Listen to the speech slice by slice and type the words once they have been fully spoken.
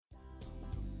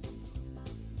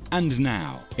And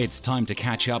now, it's time to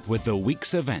catch up with the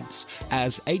week's events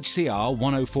as HCR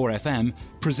 104 FM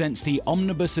presents the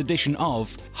omnibus edition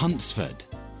of Huntsford.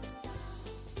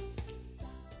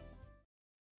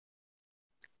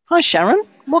 Hi Sharon,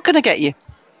 what can I get you?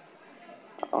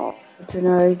 Oh, I don't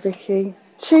know, Vicky.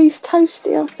 Cheese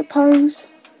toasty, I suppose.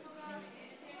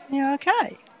 You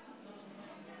okay?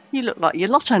 You look like your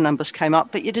lotto numbers came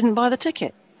up, but you didn't buy the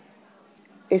ticket.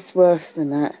 It's worse than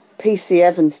that. PC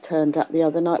Evans turned up the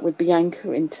other night with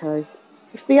Bianca in tow.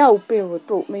 If the old Bill had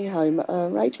brought me home at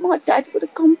her age, my dad would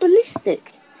have gone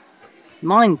ballistic.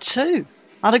 Mine too.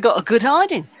 I'd have got a good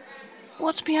hiding.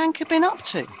 What's Bianca been up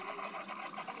to?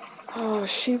 Oh,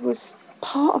 she was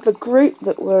part of a group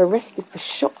that were arrested for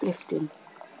shoplifting.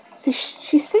 See,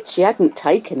 she said she hadn't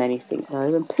taken anything,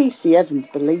 though, and PC Evans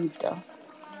believed her.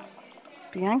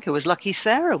 Bianca was lucky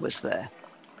Sarah was there.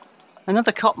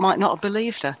 Another cop might not have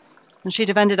believed her, and she'd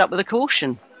have ended up with a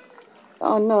caution.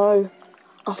 Oh, no.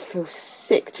 I feel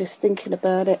sick just thinking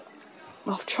about it.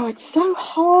 I've tried so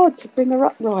hard to bring her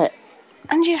up right.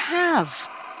 And you have.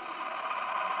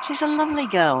 She's a lovely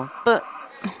girl, but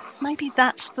maybe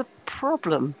that's the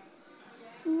problem.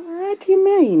 How do you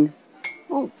mean?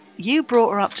 Well, you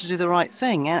brought her up to do the right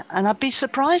thing, and I'd be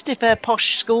surprised if her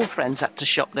posh school friends had to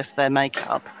shoplift their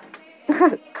makeup.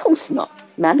 Of course not.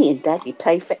 Mummy and Daddy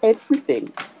pay for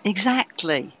everything.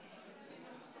 Exactly.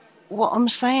 What I'm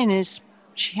saying is,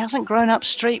 she hasn't grown up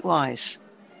streetwise.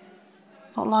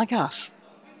 Not like us.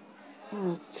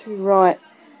 Oh, too right.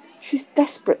 She's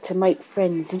desperate to make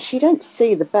friends, and she don't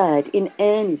see the bad in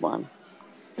anyone.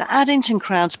 The Addington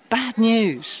crowd's bad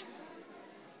news.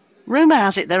 Rumour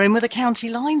has it they're in with a County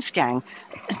Lines gang.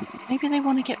 Maybe they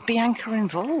want to get Bianca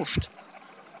involved.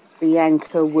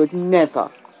 Bianca would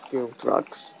never deal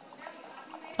drugs.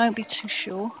 Don't be too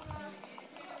sure.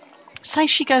 Say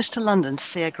she goes to London to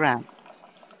see her gran.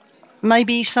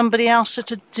 Maybe somebody else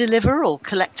to deliver or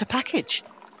collect a package.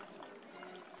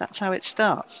 That's how it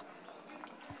starts.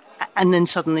 And then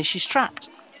suddenly she's trapped.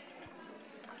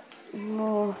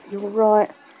 Oh, you're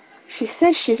right. She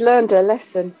says she's learned her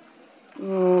lesson.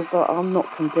 Oh, but I'm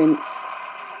not convinced.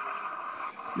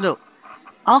 Look,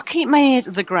 I'll keep my ear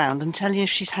to the ground and tell you if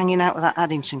she's hanging out with that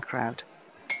Addington crowd.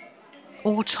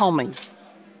 Or Tommy.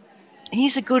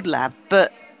 He's a good lad,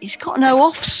 but he's got no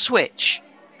off switch.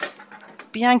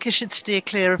 Bianca should steer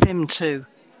clear of him too.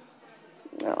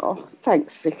 Oh,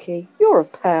 thanks, Vicky. You're a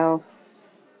pal.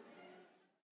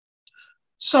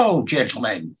 So,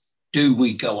 gentlemen, do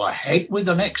we go ahead with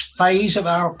the next phase of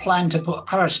our plan to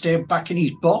put Alistair back in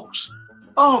his box?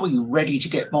 Are we ready to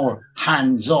get more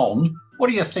hands-on? What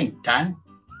do you think, Dan?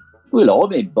 Well,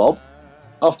 I'm in, Bob.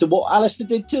 After what Alistair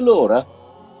did to Laura,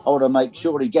 I want to make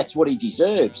sure he gets what he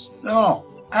deserves. Oh,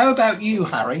 how about you,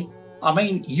 Harry? I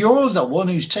mean, you're the one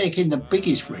who's taking the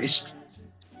biggest risk.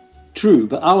 True,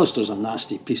 but Alistair's a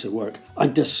nasty piece of work. I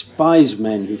despise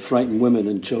men who frighten women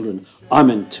and children. I'm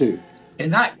in too.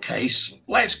 In that case,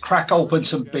 let's crack open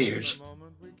some beers.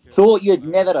 Thought you'd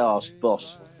never ask,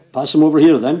 boss. Pass them over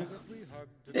here then.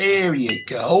 There you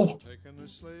go.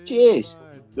 Cheers.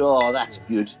 Oh, that's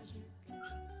good.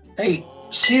 Hey,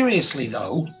 seriously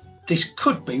though, this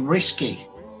could be risky.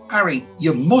 Harry,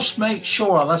 you must make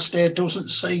sure Alistair doesn't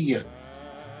see you.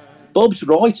 Bob's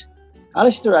right.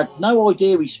 Alistair had no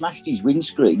idea he smashed his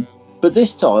windscreen, but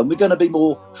this time we're going to be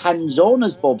more hands-on,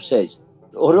 as Bob says.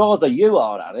 Or rather you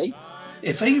are, Harry.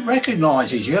 If he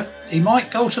recognises you, he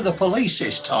might go to the police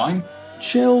this time.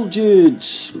 Chill,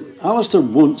 dudes. Alistair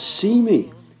won't see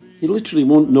me. He literally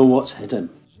won't know what's hit him.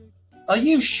 Are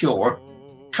you sure?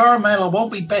 Carmela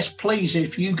won't be best pleased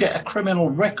if you get a criminal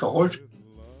record.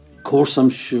 Of course I'm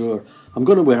sure. I'm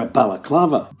going to wear a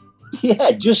balaclava.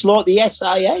 Yeah, just like the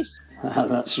SAS.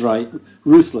 That's right.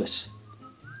 Ruthless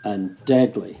and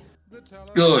deadly.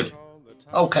 Good.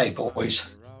 OK,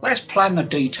 boys. Let's plan the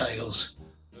details.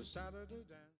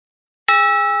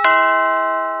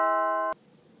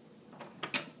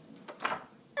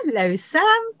 Hello,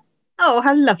 Sam. Oh,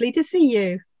 how lovely to see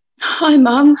you. Hi,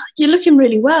 Mum. You're looking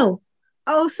really well.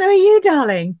 Oh, so are you,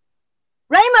 darling.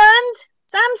 Raymond!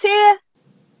 Sam's here.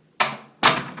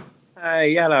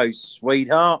 Hey, hello,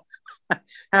 sweetheart.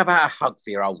 How about a hug for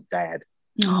your old dad?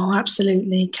 Oh,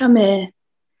 absolutely. Come here.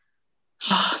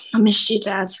 Oh, I missed you,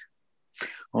 Dad.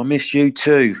 I miss you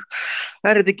too.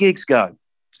 How did the gigs go?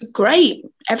 Great.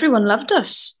 Everyone loved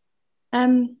us.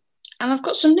 And I've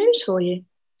got some news for you.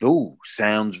 Oh,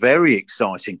 sounds very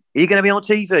exciting. Are you going to be on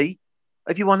TV?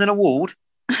 Have you won an award?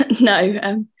 No,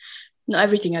 not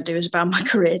everything I do is about my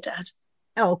career, Dad.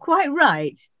 Oh, quite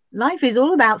right. Life is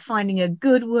all about finding a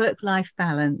good work-life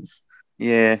balance.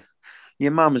 Yeah.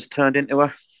 Your mum has turned into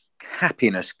a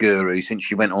happiness guru since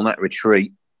she went on that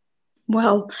retreat.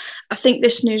 Well, I think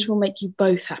this news will make you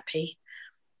both happy.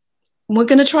 We're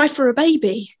going to try for a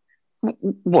baby.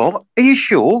 What? Are you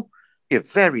sure? You're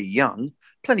very young.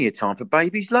 Plenty of time for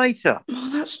babies later. Well,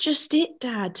 that's just it,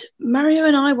 Dad. Mario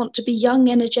and I want to be young,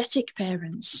 energetic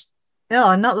parents.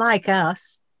 Oh, not like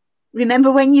us.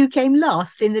 Remember when you came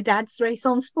last in the Dad's Race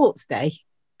on Sports Day?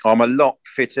 I'm a lot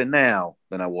fitter now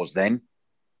than I was then.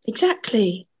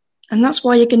 Exactly. And that's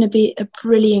why you're going to be a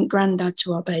brilliant granddad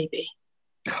to our baby.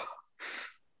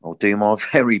 I'll do my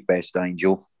very best,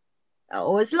 Angel.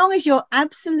 Oh, as long as you're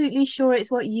absolutely sure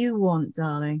it's what you want,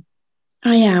 darling.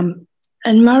 I am.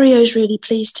 And Mario's really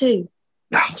pleased too.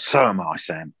 Oh, so am I,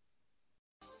 Sam.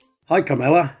 Hi,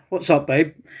 Carmela. What's up,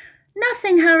 babe?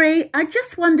 Nothing, Harry. I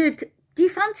just wondered, do you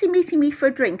fancy meeting me for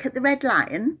a drink at the Red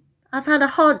Lion? I've had a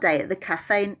hard day at the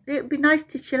cafe and it would be nice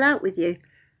to chill out with you.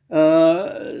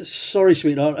 Sorry,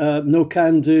 sweetheart. No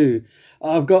can do.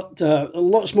 I've got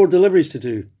lots more deliveries to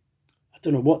do. I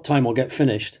don't know what time I'll get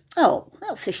finished. Oh,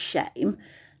 that's a shame.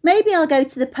 Maybe I'll go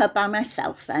to the pub by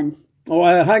myself then. Oh,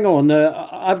 hang on.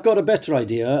 I've got a better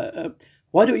idea.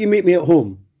 Why don't you meet me at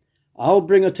home? I'll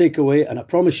bring a takeaway and I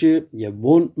promise you, you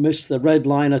won't miss the Red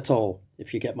Line at all,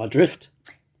 if you get my drift.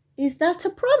 Is that a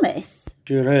promise?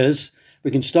 Sure is.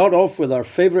 We can start off with our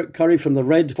favourite curry from the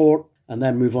Red Fort and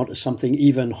then move on to something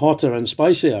even hotter and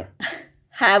spicier.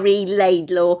 Harry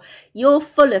Laidlaw, you're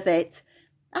full of it.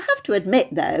 I have to admit,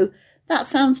 though, that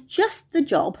sounds just the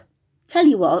job. Tell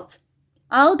you what,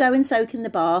 I'll go and soak in the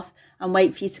bath and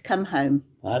wait for you to come home.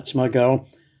 That's my girl.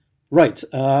 Right,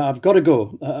 I've got to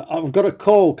go. I've got a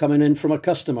call coming in from a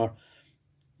customer.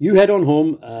 You head on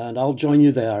home and I'll join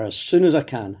you there as soon as I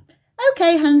can.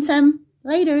 OK, handsome.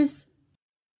 Laters.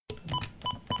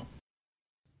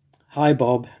 Hi,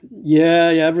 Bob. Yeah,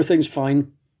 everything's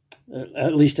fine.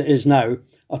 At least it is now.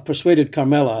 I've persuaded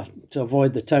Carmela to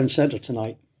avoid the town centre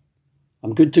tonight.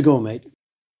 I'm good to go, mate.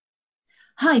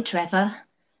 Hi, Trevor.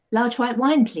 Large white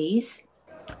wine, please.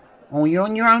 Oh, you're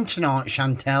on your own tonight,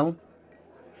 Chantel?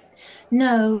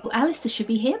 No, Alistair should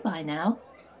be here by now.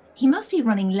 He must be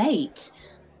running late.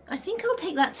 I think I'll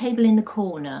take that table in the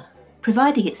corner,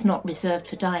 providing it's not reserved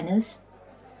for diners.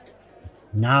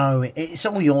 No, it's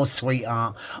all yours,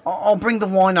 sweetheart. I'll bring the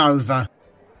wine over.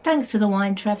 Thanks for the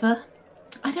wine, Trevor.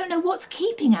 I don't know what's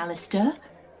keeping Alistair.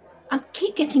 I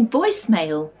keep getting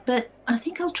voicemail, but I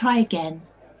think I'll try again.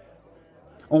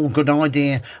 Oh, good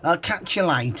idea. I'll catch you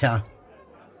later.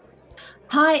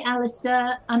 Hi,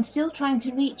 Alistair. I'm still trying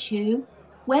to reach you.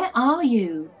 Where are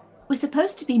you? We're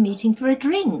supposed to be meeting for a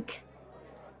drink.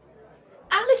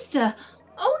 Alistair!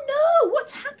 Oh no!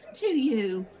 What's happened to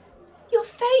you? Your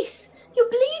face! You're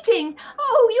bleeding!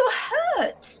 Oh, you're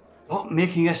hurt! Stop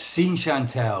making a scene,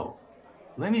 Chantel.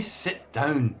 Let me sit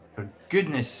down, for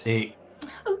goodness sake.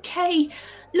 Okay.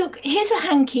 Look, here's a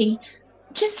hanky.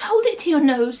 Just hold it to your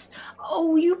nose.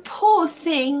 Oh, you poor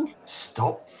thing.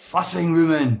 Stop fussing,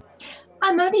 woman.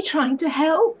 I'm only trying to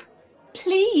help.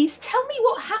 Please, tell me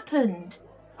what happened.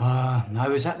 I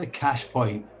was at the cash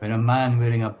point when a man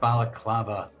wearing a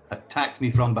balaclava attacked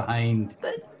me from behind.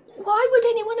 But why would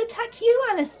anyone attack you,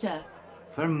 Alistair?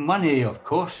 For money, of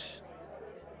course.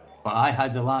 But I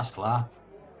had the last laugh.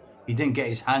 He didn't get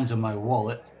his hands on my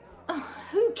wallet. Oh,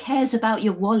 who cares about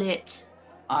your wallet?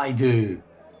 I do.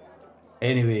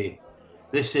 Anyway,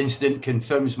 this incident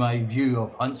confirms my view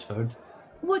of Huntsford.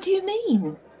 What do you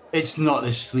mean? It's not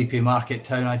the sleepy market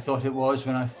town I thought it was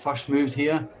when I first moved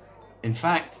here. In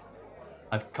fact,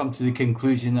 I've come to the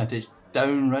conclusion that it's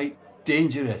downright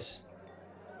dangerous.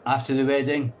 After the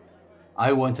wedding,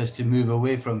 I want us to move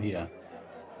away from here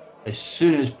as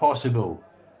soon as possible.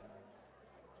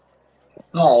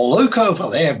 Oh, look over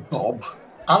there, Bob.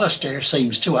 Alistair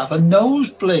seems to have a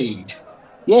nosebleed.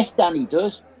 Yes, Danny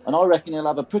does. And I reckon he'll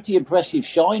have a pretty impressive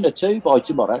shiner too by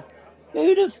tomorrow.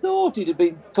 Who'd have thought he'd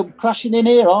have come crashing in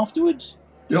here afterwards?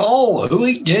 Oh,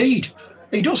 indeed.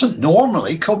 He doesn't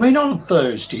normally come in on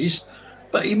Thursdays,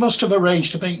 but he must have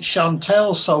arranged to meet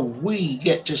Chantel so we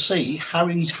get to see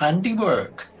Harry's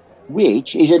handiwork.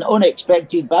 Which is an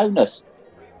unexpected bonus.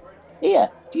 Here,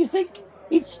 do you think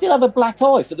he'd still have a black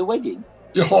eye for the wedding?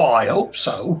 Oh, I hope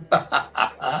so.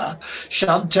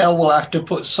 Chantel will have to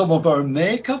put some of her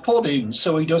makeup on him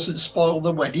so he doesn't spoil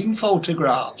the wedding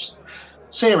photographs.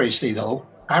 Seriously, though,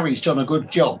 Harry's done a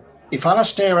good job. If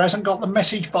Alistair hasn't got the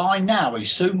message by now, he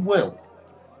soon will.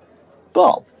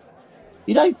 Bob,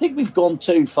 you don't think we've gone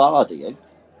too far, do you?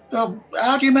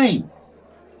 How do you mean?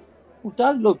 Well,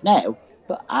 don't look now,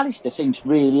 but Alistair seems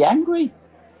really angry.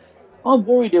 I'm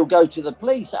worried he'll go to the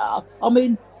police. I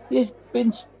mean, he's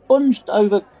been sponged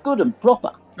over good and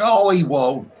proper. Oh, he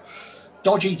won't.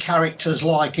 Dodgy characters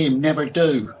like him never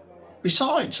do.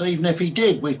 Besides, even if he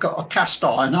did, we've got a cast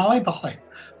iron alibi.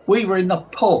 We were in the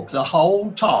pub the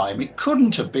whole time. It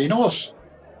couldn't have been us.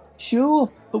 Sure,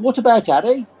 but what about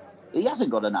Addy? He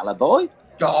hasn't got an alibi.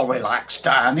 Oh, relax,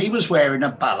 Dan. He was wearing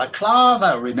a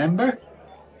balaclava, remember?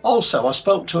 Also, I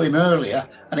spoke to him earlier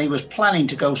and he was planning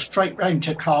to go straight round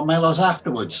to Carmela's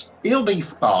afterwards. He'll be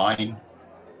fine.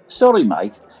 Sorry,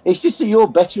 mate. It's just that you're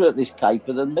better at this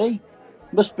caper than me.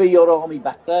 Must be your army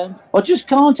background. I just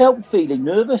can't help feeling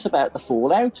nervous about the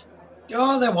fallout.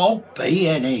 Oh, there won't be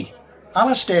any.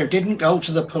 Alistair didn't go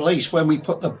to the police when we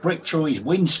put the brick through his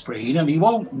windscreen, and he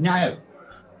won't now.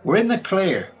 We're in the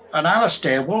clear, and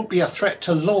Alistair won't be a threat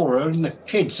to Laura and the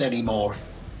kids anymore.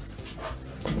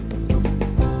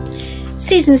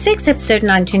 Season 6, episode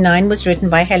 99 was written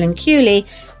by Helen Cooley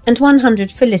and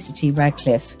 100 Felicity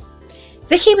Radcliffe.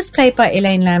 Vicky was played by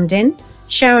Elaine Lambdin,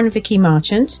 Sharon Vicky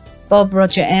Marchant, Bob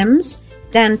Roger Ems,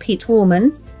 Dan Pete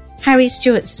Warman, Harry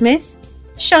Stewart Smith,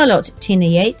 Charlotte Tina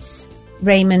Yates,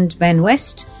 Raymond Ben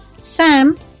West,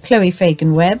 Sam Chloe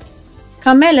Fagan Webb,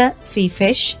 Carmela Fee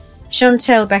Fish,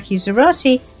 Chantel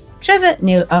Bakuzarati, Trevor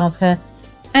Neil Arthur,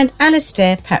 and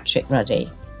Alistair Patrick Ruddy.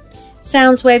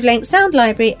 Sounds Wavelength Sound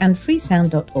Library and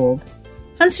freesound.org.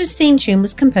 Hunsford's theme tune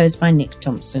was composed by Nick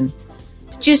Thompson.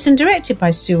 Produced and directed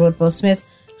by Sue Rodwell Smith,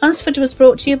 Hunsford was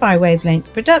brought to you by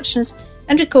Wavelength Productions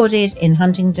and recorded in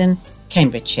Huntingdon,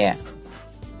 Cambridgeshire.